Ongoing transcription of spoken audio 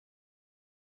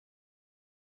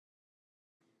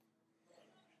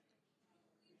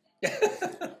Hey,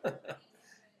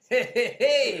 hey,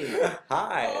 hey.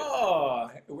 Hi. Oh,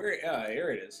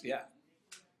 here it is. Yeah.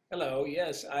 Hello.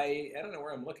 Yes, I don't know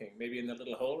where I'm looking. Maybe in the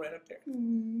little hole right up there.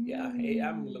 Yeah. Hey,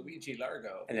 I'm Luigi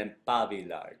Largo, And then Pavi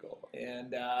Largo.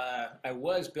 and I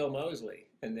was Bill Mosley,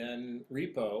 and then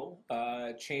Repo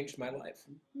changed my life,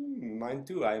 Mine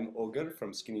too. I'm Ogre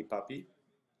from Skinny Puppy.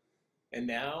 and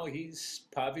now he's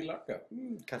Pavi Largo.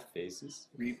 Cut faces.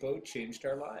 Repo changed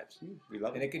our lives, We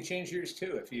love and it. it can change yours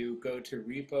too if you go to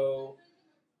repo-com.org.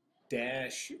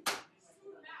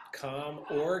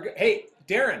 Hey,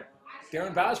 Darren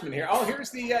Bosman here. Oh, here's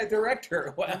the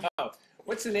director. Wow.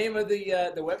 What's the name of the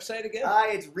website again?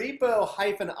 It's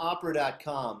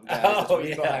repo-opera.com, guys. It's Oh,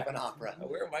 yeah. repo-opera.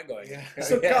 Where am I going? Yeah.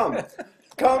 So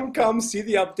come, see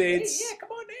the Hey, updates. yeah,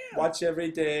 come on down. Watch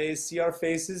every day. See our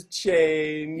faces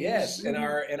change. Yes, and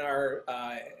our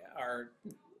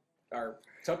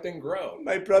something grow.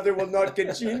 My brother will not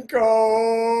get Jinko.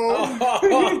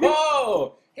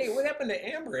 Oh, hey, what happened to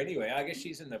Amber anyway? I guess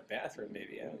she's in the bathroom,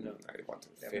 maybe. I don't know. I want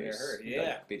her Never face. heard. Yeah.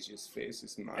 That bitch's face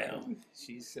is Well, mine.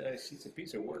 she's a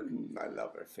piece of work. I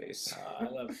love her face. I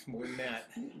love more than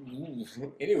that.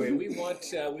 Anyway, we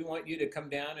want you to come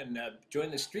down and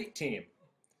join the street team.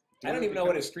 I don't even know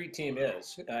what a street team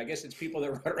is. I guess it's people that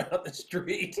run around the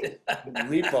street.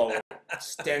 Repo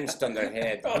stenched on their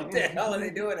head. What the hell are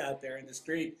they doing out there in the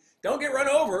street? Don't get run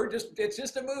over. It's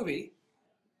just a movie,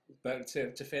 but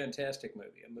it's a fantastic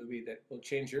movie. A movie that will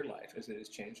change your life as it has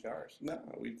changed ours. No,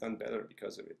 we've done better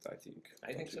because of it, I think.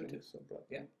 I think so Don't you too. brother?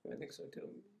 Yeah, I think so too.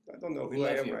 I don't know We who I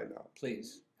love am you. right now.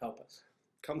 Please help us.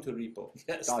 Come to repo.com.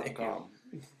 Yes, thank you.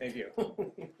 Thank you.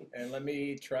 And let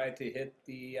me try to hit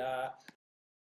the